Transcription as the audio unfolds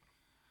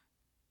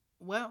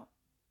Well,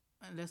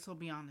 let's all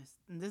be honest.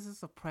 This is a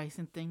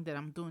surprising thing that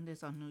I'm doing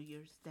this on New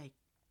Year's Day,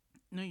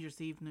 New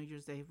Year's Eve, New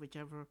Year's Day,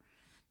 whichever.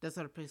 That's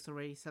our place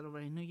already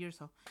celebrating New Year.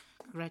 So,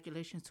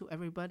 congratulations to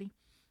everybody.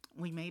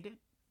 We made it,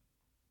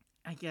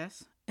 I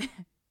guess.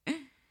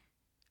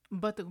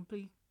 But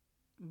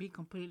be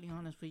completely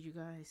honest with you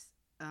guys,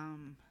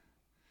 um,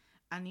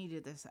 I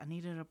needed this. I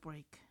needed a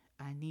break.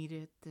 I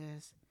needed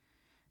this.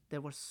 There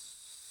was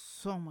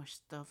so much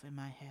stuff in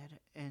my head,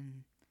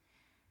 and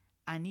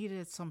I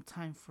needed some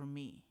time for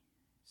me.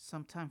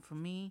 Some time for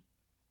me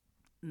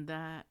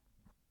that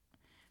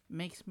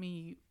makes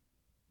me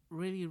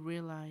really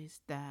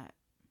realize that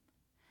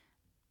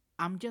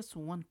I'm just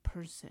one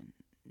person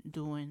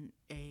doing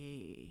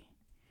a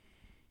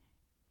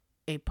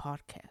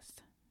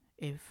podcast.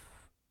 If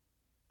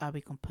I'll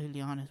be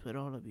completely honest with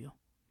all of you,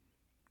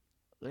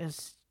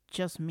 it's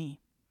just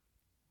me,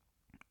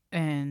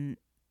 and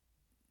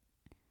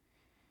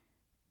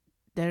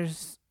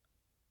there's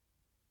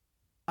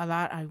a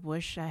lot I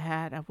wish I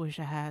had. I wish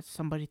I had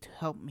somebody to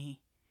help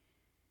me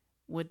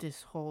with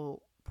this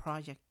whole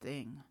project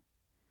thing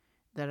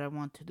that I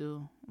want to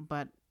do,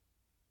 but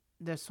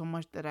there's so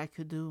much that I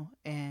could do,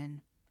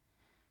 and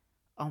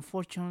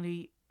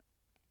unfortunately,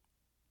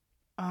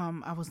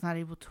 I was not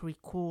able to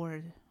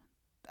record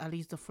at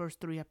least the first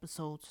three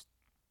episodes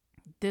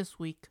this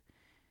week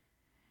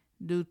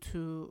due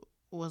to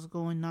what's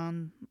going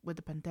on with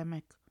the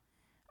pandemic.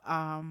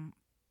 Um,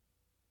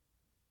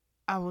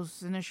 I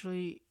was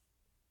initially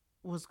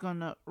was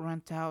gonna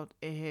rent out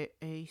a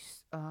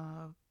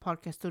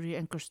podcast studio,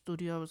 Anchor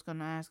Studio. I was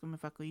gonna ask them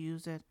if I could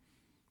use it,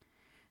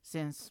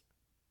 since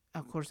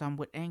of course I'm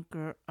with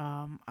Anchor.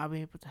 I'll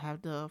be able to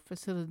have the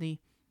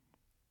facility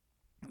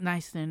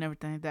nice and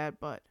everything like that.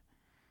 But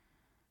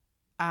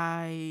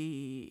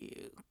I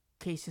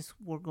cases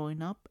were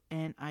going up,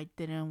 and I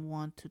didn't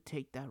want to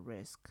take that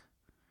risk,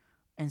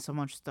 and so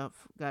much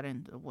stuff got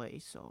in the way.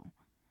 So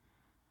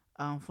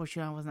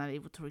unfortunately, I was not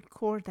able to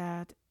record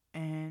that,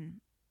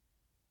 and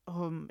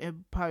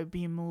it probably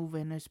be moved,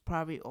 and it's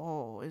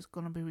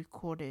gonna be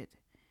recorded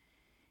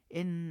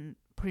in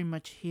pretty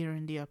much here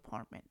in the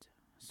apartment.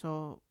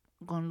 So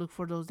I'm gonna look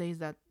for those days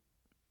that,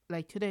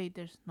 like today,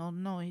 there's no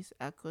noise.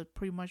 I could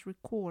pretty much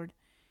record,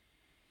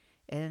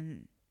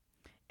 and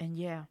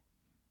yeah,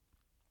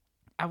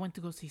 I went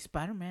to go see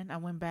Spider Man. I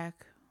went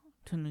back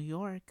to New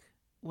York.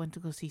 Went to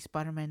go see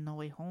Spider Man No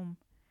Way Home.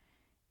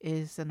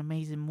 It's an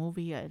amazing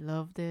movie. I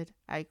loved it.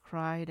 I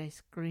cried. I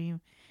screamed.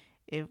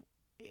 It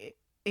it,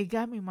 it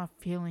got me my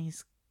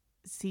feelings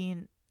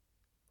seeing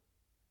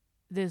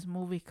this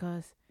movie,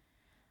 because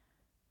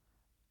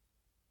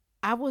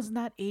I was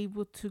not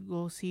able to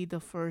go see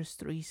the first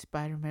three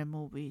Spider Man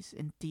movies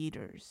in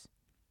theaters.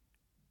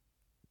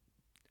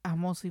 I'm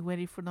mostly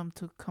waiting for them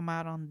to come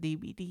out on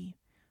DVD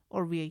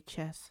or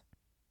VHS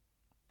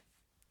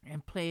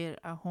and play it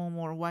at home,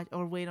 or watch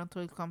or wait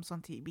until it comes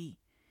on TV.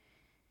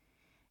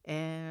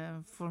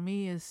 And for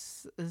me,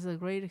 it's a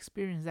great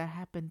experience that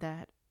happened.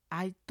 That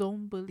I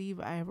don't believe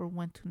I ever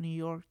went to New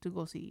York to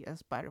go see a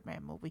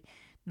Spider-Man movie.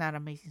 Not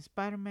Amazing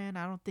Spider-Man.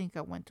 I don't think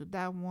I went to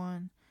that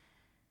one,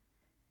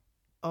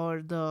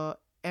 or the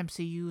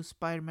MCU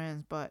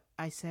Spider-Mans. But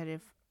I said,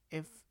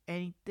 if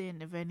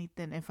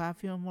I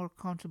feel more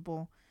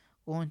comfortable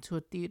going to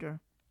a theater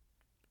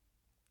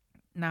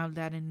now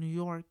that in New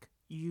York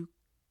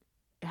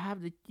they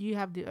have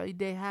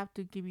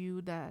to give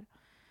you that.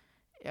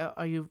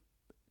 Are you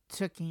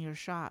taking your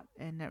shot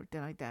and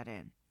everything like that?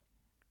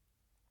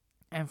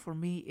 And for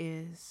me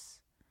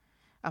is,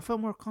 I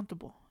felt more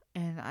comfortable,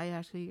 and I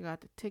actually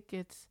got the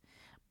tickets,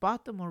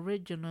 bought them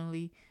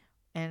originally,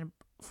 and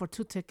for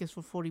two tickets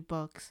for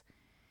 $40,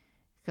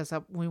 because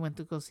we went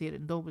to go see it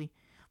in Dolby.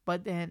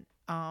 But then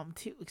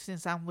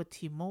since I'm with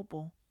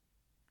T-Mobile,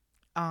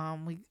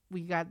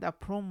 we got that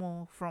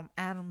promo from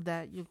Adam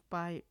that you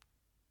buy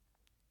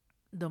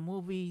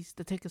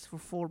the tickets for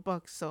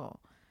 $4. So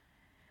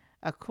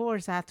of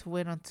course I had to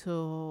wait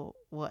until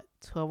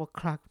 12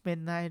 o'clock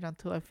midnight,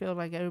 until I feel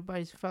like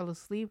everybody's fell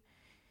asleep,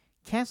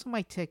 cancel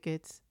my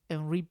tickets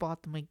and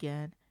rebought them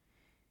again,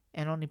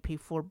 and only pay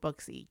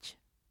 $4 each.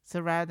 So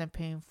rather than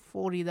paying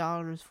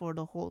 $40 for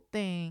the whole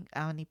thing,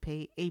 I only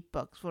pay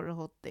 $8 for the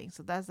whole thing.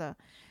 So that's a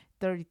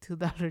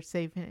 $32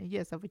 saving.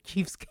 Yes, I'm a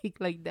cheapskate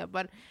like that,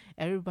 but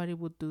everybody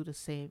would do the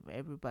same.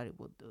 Everybody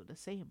would do the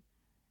same.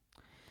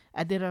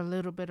 I did a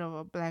little bit of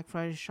a Black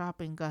Friday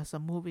shopping, got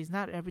some movies,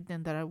 not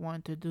everything that I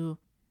wanted to do.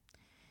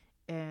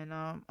 And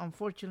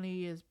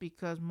unfortunately, it's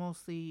because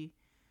mostly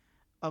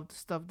of the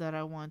stuff that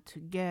I want to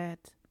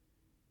get,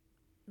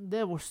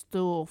 they were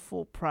still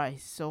full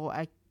price. So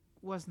I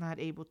was not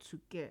able to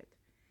get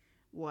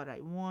what I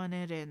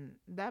wanted. And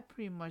that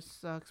pretty much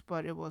sucks,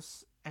 but it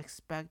was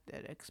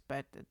expected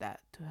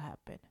that to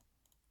happen.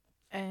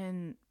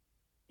 And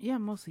yeah,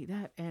 mostly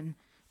that. And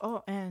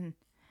oh, and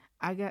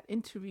I got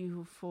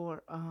interviewed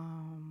for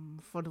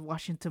the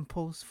Washington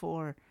Post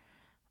for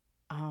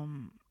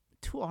um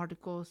two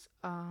articles.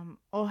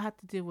 All had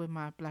to do with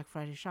my Black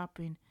Friday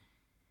shopping.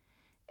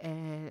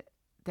 And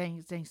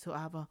thanks to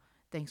Ava.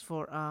 Thanks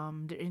for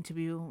the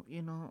interview.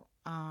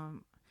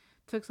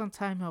 took some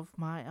time of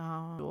my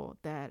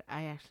that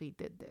I actually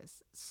did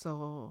this.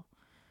 So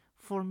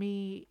for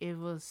me, it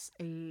was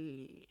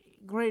a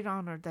great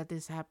honor that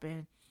this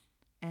happened,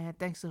 and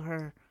thanks to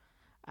her,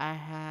 I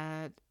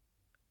had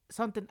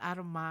something out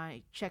of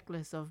my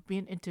checklist of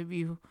being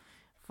interviewed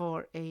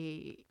for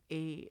a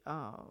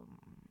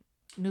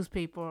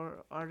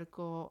newspaper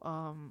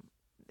article.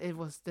 It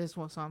was this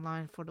was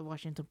online for the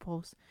Washington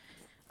Post.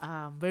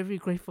 Very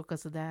grateful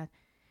because of that.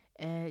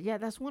 And yeah,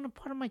 that's one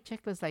part of my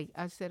checklist. Like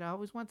I said, I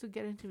always want to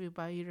get interviewed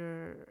by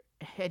either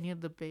any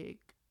of the big,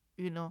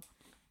 you know,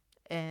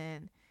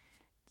 and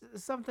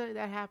something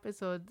that happened.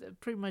 So it's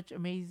pretty much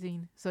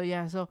amazing. So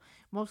yeah, so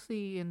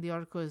mostly in the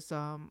article is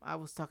I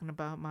was talking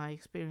about my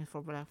experience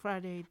for Black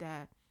Friday.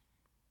 That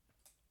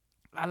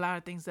a lot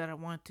of things that I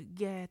want to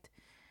get,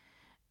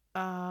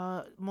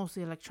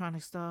 mostly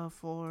electronic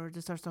stuff or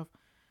this sort of stuff.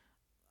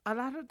 A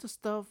lot of the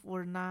stuff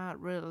were not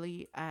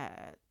really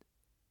at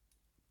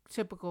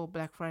typical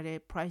Black Friday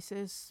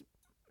prices.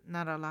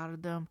 Not a lot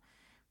of them.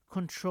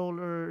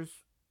 Controllers,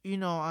 you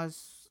know,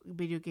 as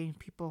video game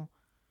people,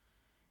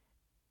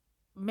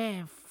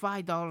 man,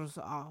 $5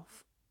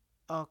 off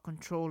a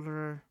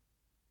controller.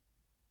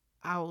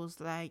 I was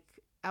like,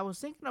 I was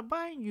thinking of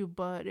buying you,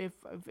 but if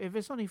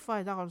it's only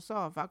 $5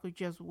 off, I could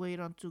just wait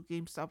until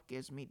GameStop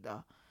gives me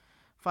the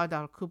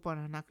 $5 coupon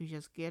and I could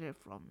just get it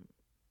from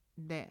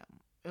them.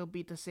 It'll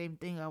be the same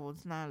thing. I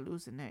was not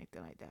losing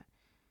anything like that.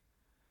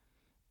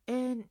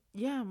 And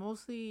yeah,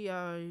 mostly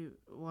I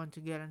want to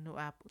get a new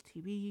Apple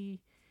TV.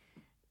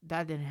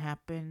 That didn't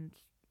happen.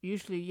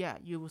 Usually, yeah,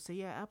 you will say,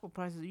 yeah, Apple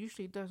prices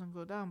usually doesn't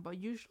go down, but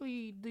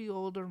usually the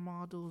older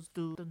models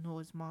do, the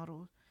newest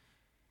models,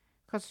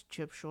 because of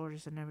chip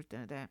shortage and everything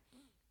like that.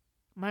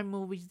 My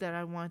movies that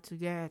I want to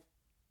get,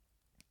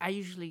 I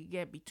usually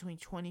get between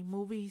 20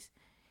 movies.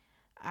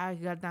 I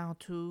got down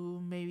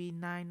to maybe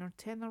 9 or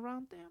 10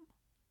 around them.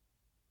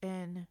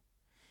 And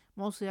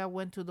mostly I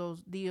went to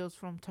those deals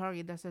from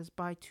Target that says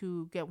buy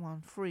two, get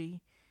one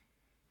free.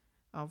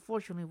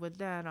 Unfortunately, with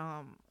that,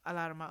 a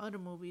lot of my other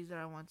movies that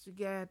I want to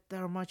get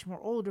that are much more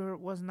older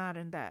was not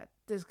in that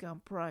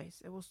discount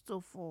price. It was still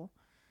full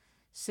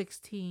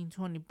 16,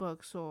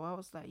 $20. So I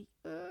was like,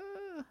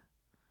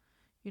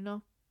 you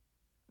know,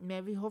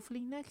 maybe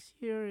hopefully next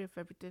year if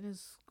everything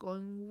is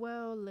going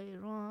well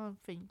later on,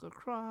 finger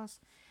crossed,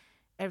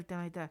 everything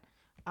like that.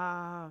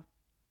 I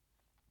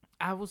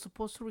was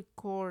supposed to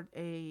record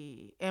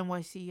a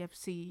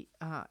NYCFC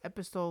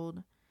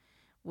episode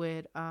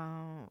with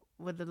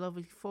the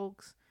lovely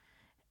folks,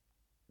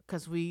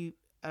 because we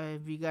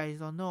if you guys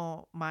don't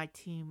know, my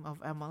team of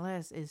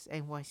MLS is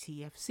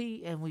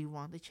NYCFC, and we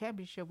won the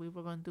championship. We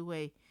were gonna do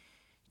a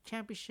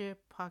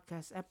championship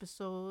podcast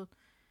episode.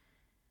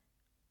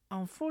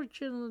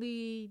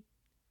 Unfortunately,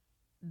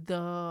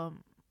 the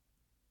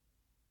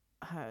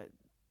uh,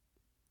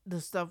 the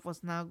stuff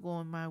was not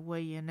going my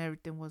way, and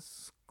everything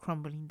was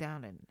crumbling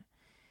down, and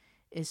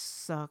it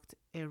sucked.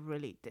 It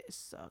really did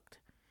sucked.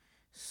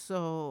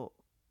 So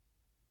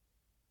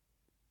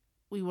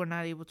we were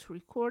not able to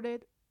record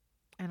it,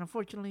 and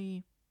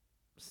unfortunately,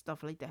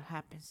 stuff like that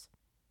happens.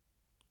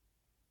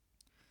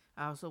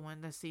 I also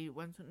went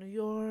to New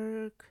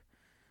York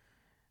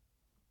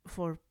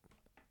for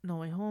No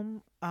Way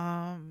Home.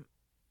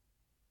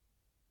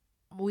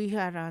 We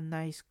had a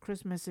nice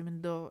Christmas,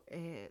 even though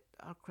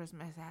our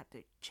Christmas had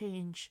to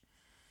change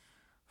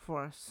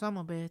for some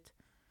of it.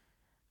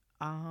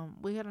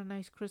 We had a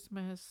nice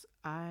Christmas.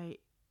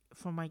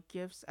 For my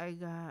gifts, I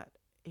got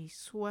a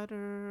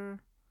sweater,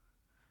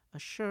 a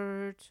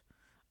shirt,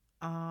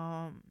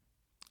 um,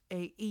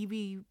 a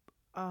Evie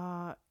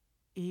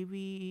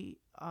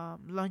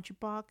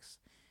lunchbox,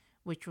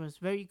 which was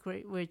very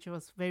great. Which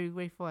was very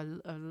grateful.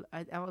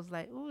 I was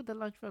like, oh, the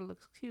lunchbox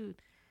looks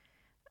cute.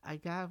 I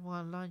got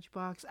one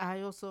lunchbox.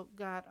 I also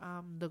got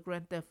the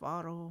Grand Theft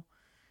Auto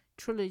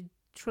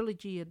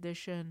trilogy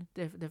edition,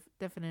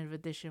 definitive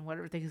edition,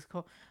 whatever thing is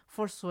called,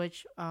 for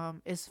Switch.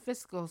 It's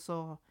physical,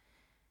 so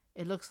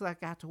it looks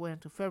like I have to wait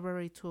until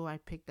February till I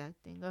pick that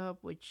thing up,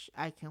 which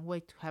I can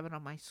wait to have it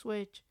on my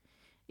Switch.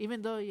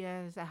 Even though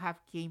yes, I have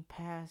Game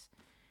Pass,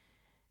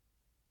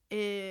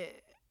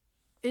 it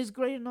is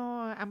great and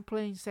all. I'm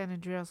playing San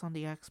Andreas on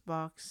the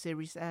Xbox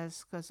Series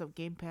S because of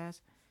Game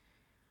Pass,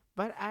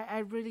 but I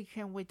really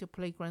can't wait to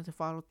play Grand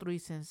Theft Auto 3,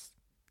 since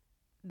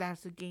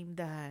that's the game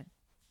that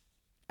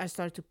I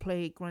started to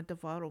play Grand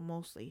Theft Auto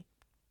mostly.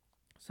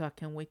 So I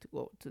can't wait to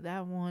go to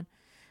that one.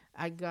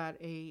 I got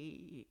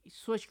a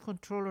Switch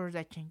controller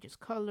that changes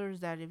colors.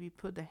 That if you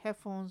put the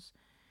headphones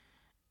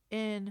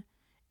in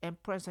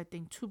and press, I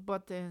think, two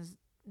buttons,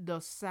 the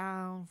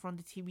sound from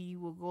the TV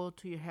will go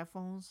to your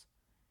headphones.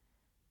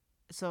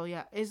 So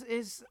yeah,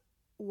 it's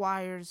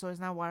wired, so it's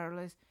not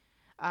wireless.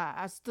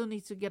 I still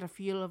need to get a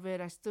feel of it.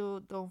 I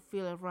still don't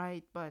feel it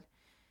right, but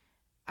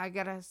I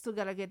still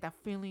gotta get that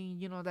feeling.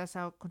 That's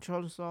how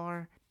controllers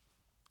are.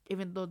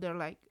 Even though they're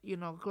like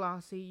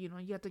glossy, you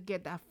have to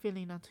get that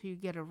feeling until you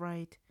get it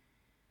right.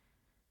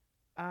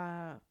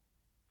 Uh,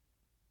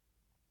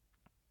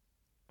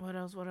 what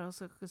else? What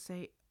else I could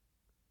say?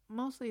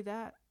 Mostly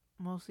that.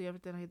 Mostly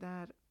everything like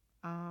that.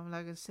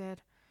 Like I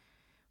said,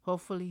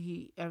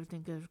 hopefully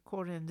everything gets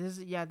recorded. And this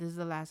is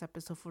the last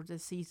episode for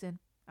this season.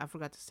 I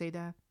forgot to say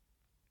that.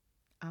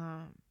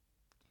 Um,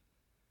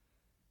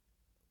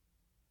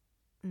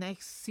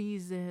 Next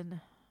season,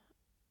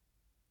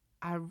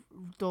 I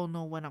don't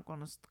know when I'm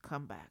gonna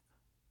come back.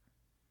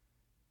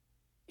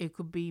 It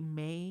could be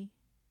May.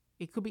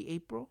 It could be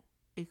April.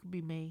 It could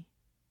be May.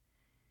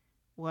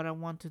 What I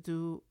want to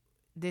do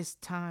this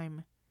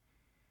time,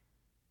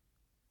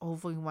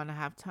 hopefully when I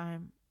have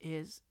time,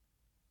 is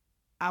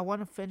I want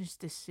to finish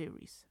this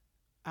series.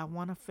 I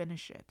want to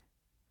finish it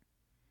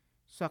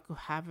so I could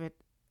have it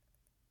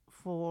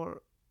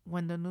for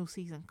when the new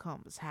season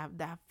comes. Have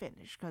that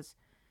finished because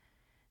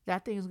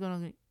that thing is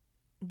gonna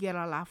get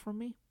a lot from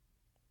me.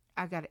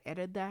 I gotta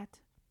edit that.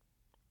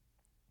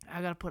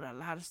 I gotta put a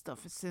lot of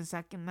stuff since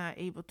I cannot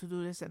able to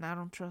do this and I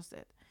don't trust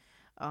it.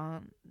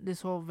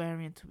 This whole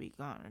variant to be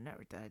gone and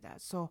everything like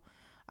that. So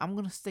I'm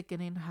gonna stick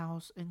it in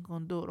house and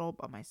gonna do it all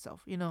by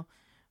myself.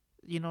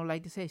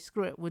 Like they say,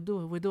 screw it, we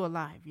do it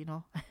live.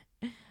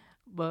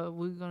 But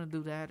we're gonna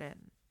do that,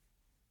 and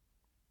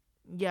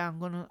yeah, I'm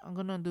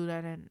gonna do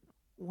that, and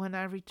when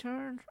I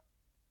return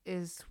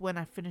is when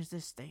I finish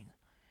this thing.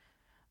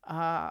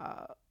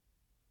 Uh,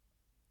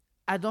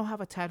 I don't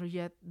have a title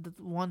yet. The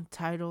one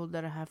title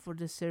that I have for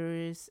this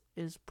series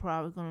is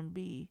probably gonna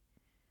be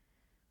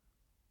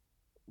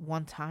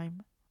One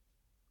Time.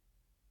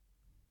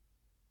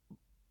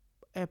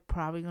 I'm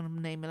probably gonna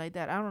name it like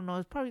that. I don't know.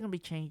 It's probably gonna be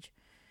changed.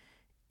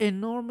 It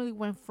normally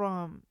went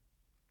from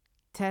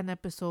 10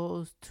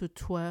 episodes to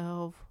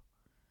 12.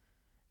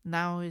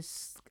 Now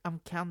I'm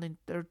counting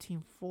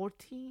 13,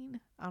 14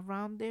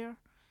 around there.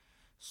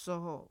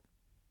 So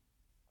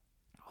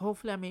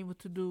hopefully I'm able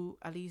to do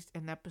at least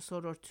an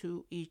episode or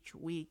two each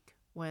week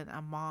when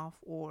I'm off,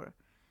 or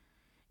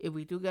if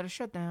we do get a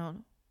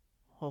shutdown,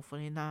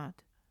 hopefully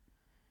not.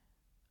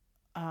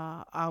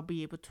 I'll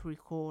be able to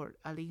record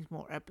at least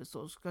more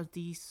episodes because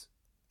these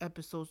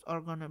episodes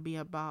are gonna be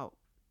about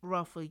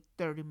roughly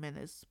 30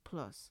 minutes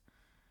plus.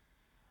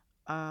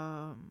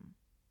 Um,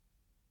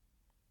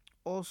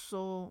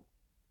 Also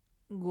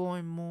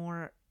going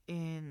more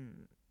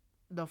in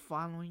the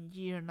following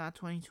year, not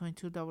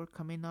 2022 that we're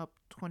coming up,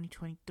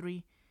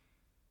 2023.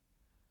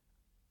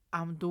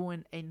 I'm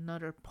doing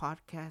another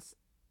podcast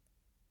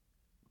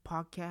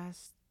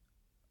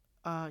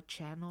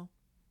channel.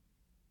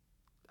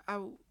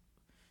 I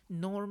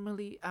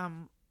normally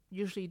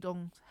usually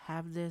don't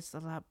have this a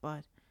lot,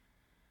 but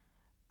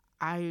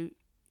I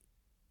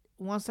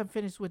once I'm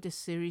finished with this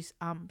series,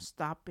 I'm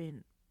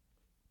stopping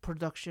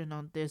production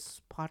on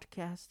this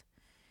podcast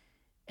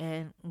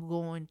and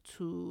going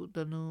to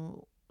the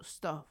new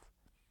stuff.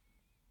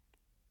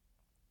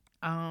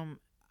 Um,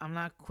 I'm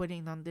not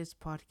quitting on this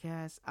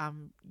podcast.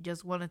 I'm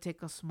just want to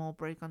take a small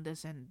break on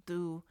this and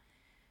do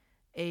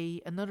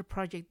a another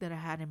project that I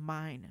had in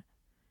mind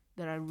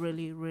that I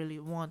really really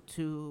want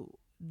to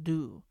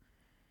do,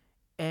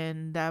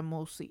 and that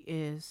mostly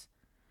is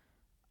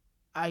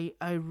I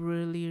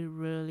really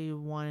really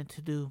wanted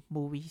to do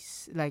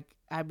movies. Like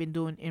I've been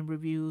doing in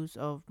reviews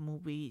of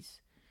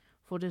movies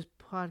for this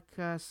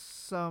podcast,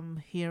 some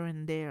here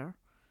and there,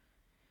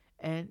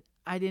 and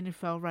I didn't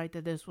feel right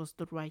that this was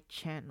the right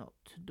channel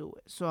to do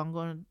it. So I'm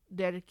gonna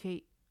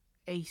dedicate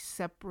a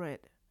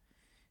separate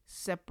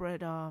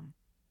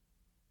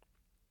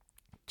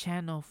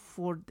channel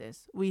for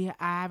this. I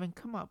haven't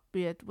come up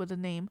yet with a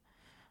name.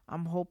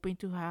 I'm hoping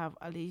to have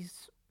at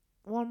least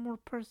one more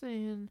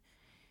person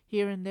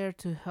here and there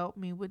to help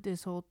me with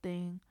this whole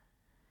thing.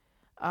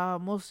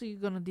 Mostly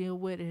gonna deal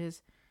with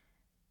is,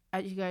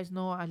 as you guys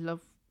know, I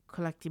love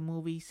collecting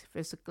movies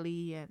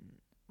physically and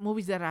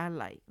movies that I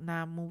like,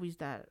 not movies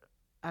that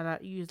I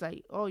use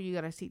like, oh, you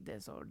gotta see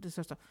this or this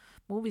or stuff.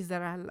 Movies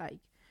that I like.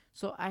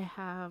 So I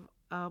have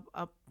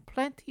a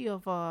plenty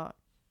of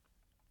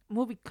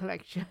movie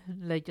collection,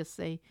 let's just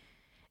say,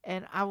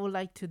 and I would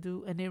like to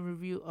do an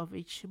review of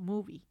each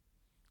movie,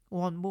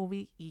 one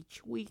movie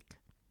each week.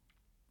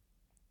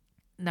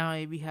 Now,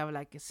 if you have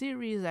like a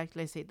series, like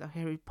let's say the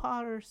Harry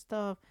Potter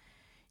stuff,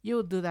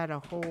 you'll do that a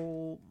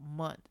whole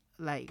month,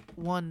 like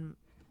one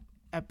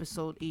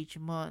episode each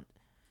month.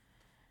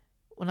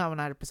 Well, not one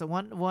episode,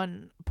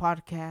 one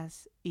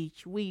podcast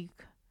each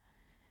week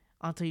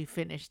until you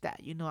finish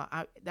that.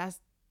 That's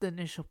the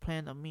initial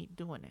plan of me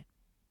doing it.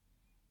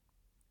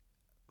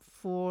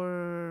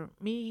 For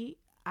me,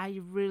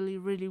 I really,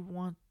 really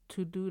want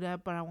to do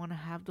that, but I want to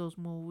have those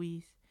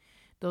movies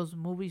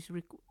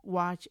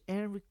watch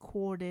and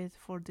recorded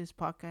for this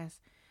podcast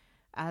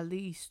at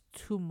least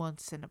 2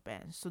 months in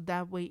advance. So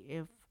that way,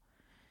 if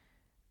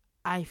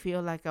I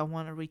feel like I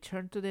want to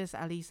return to this,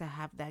 at least I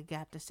have that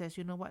gap that says,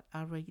 you know what,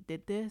 I already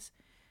did this.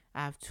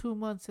 I have 2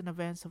 months in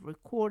advance of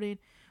recording.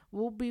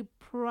 Will be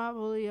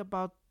probably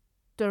about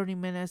 30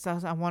 minutes.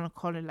 I want to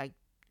call it like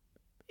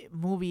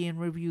movie and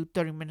review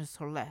 30 minutes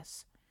or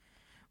less.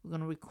 We're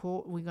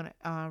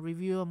gonna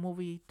review a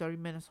movie 30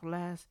 minutes or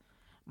less.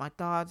 My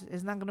thoughts.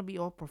 It's not gonna be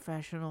all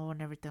professional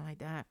and everything like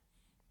that.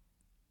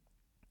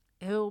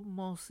 It'll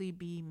mostly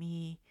be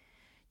me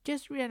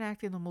just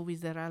reenacting the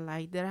movies that I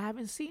like that I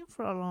haven't seen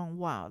for a long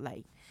while.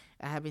 Like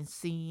I haven't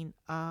seen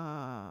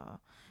the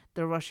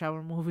Rush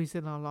Hour movies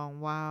in a long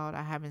while.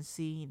 I haven't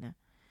seen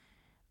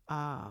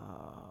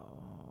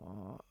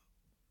uh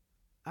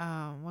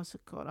what's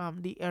it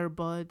called? The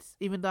Airbuds.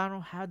 Even though I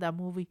don't have that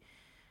movie,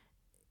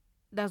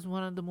 that's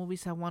one of the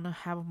movies I wanna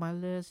have on my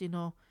list, you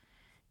know.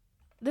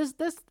 This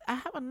I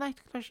have a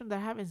night collection that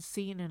I haven't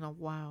seen in a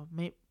while.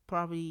 Maybe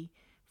probably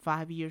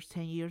 5 years,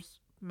 10 years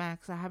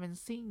max. I haven't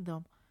seen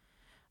them,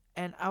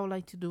 and I would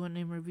like to do a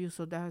name review.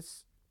 So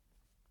that's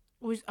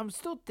which I'm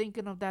still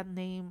thinking of that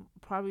name.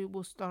 Probably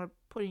will start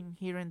putting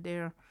here and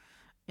there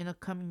in the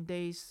coming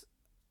days.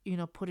 You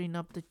know, putting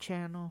up the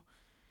channel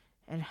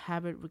and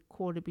have it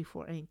recorded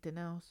before anything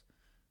else.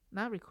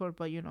 Not record,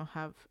 but you know,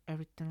 have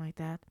everything like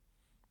that.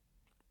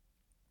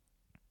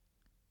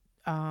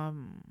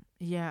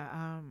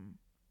 Yeah.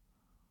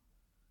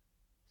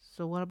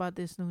 So what about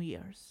this New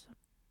Year's?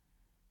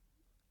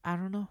 I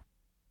don't know.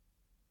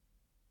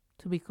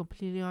 To be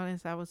completely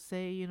honest, I would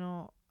say, you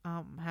know,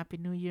 Happy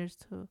New Year's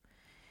to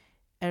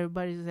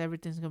everybody. Says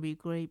everything's gonna be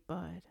great,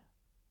 but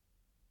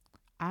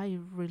I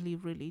really,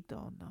 really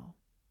don't know.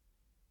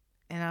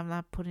 And I'm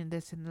not putting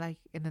this in like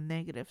in the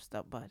negative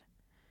stuff, but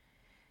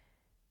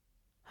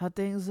how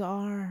things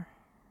are,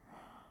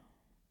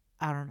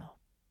 I don't know.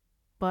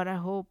 But I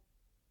hope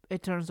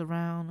it turns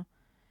around.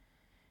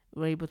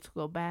 We're able to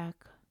go back.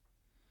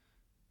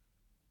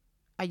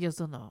 I just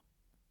don't know.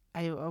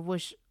 I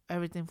wish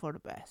everything for the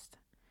best.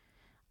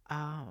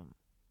 Um.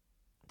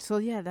 So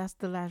yeah, that's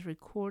the last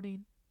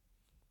recording.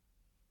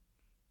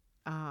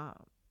 Uh,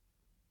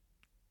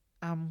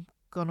 I'm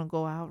gonna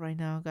go out right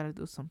now. Gotta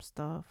do some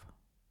stuff,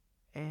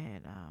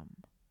 and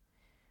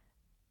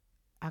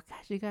I'll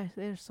catch you guys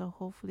there. So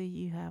hopefully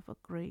you have a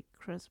great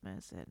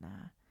Christmas and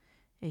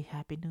a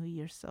happy New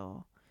Year.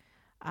 So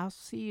I'll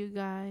see you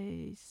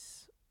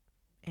guys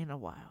in a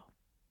while.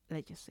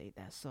 Let's just say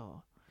that.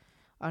 So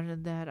other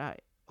than that, I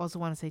also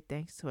want to say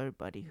thanks to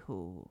everybody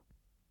who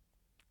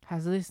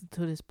has listened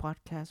to this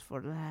podcast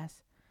for the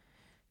last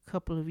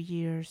couple of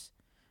years.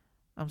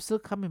 I'm still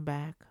coming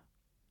back.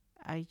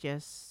 I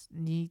just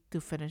need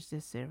to finish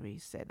this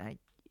series, and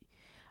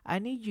I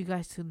need you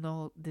guys to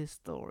know these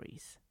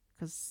stories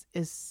because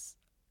it's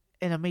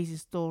an amazing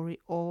story,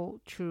 all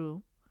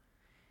true.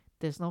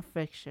 There's no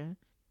fiction,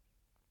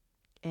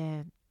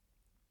 and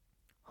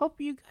hope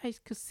you guys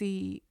could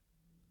see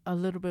a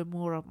little bit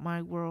more of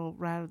my world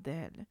rather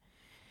than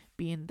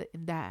being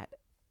in that,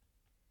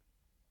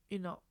 you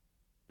know,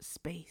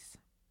 space.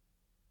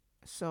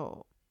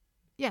 So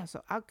yeah,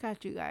 so I'll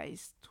catch you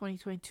guys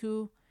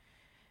 2022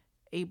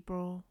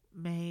 April,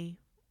 May.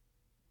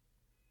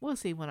 We'll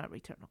see when I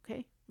return.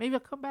 Okay, maybe I'll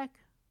come back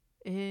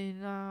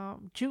in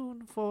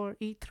June for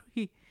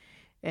E3.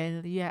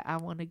 And yeah, I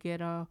want to get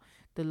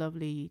the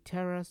lovely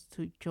Terrace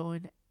to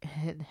join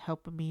and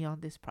help me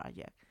on this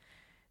project.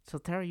 So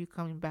Tara, you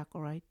coming back?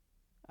 All right.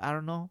 I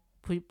don't know.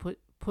 Put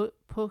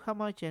how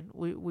much, and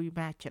we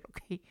match it.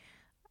 Okay,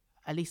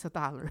 at least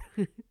 $1.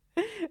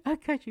 I'll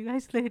catch you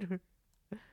guys later.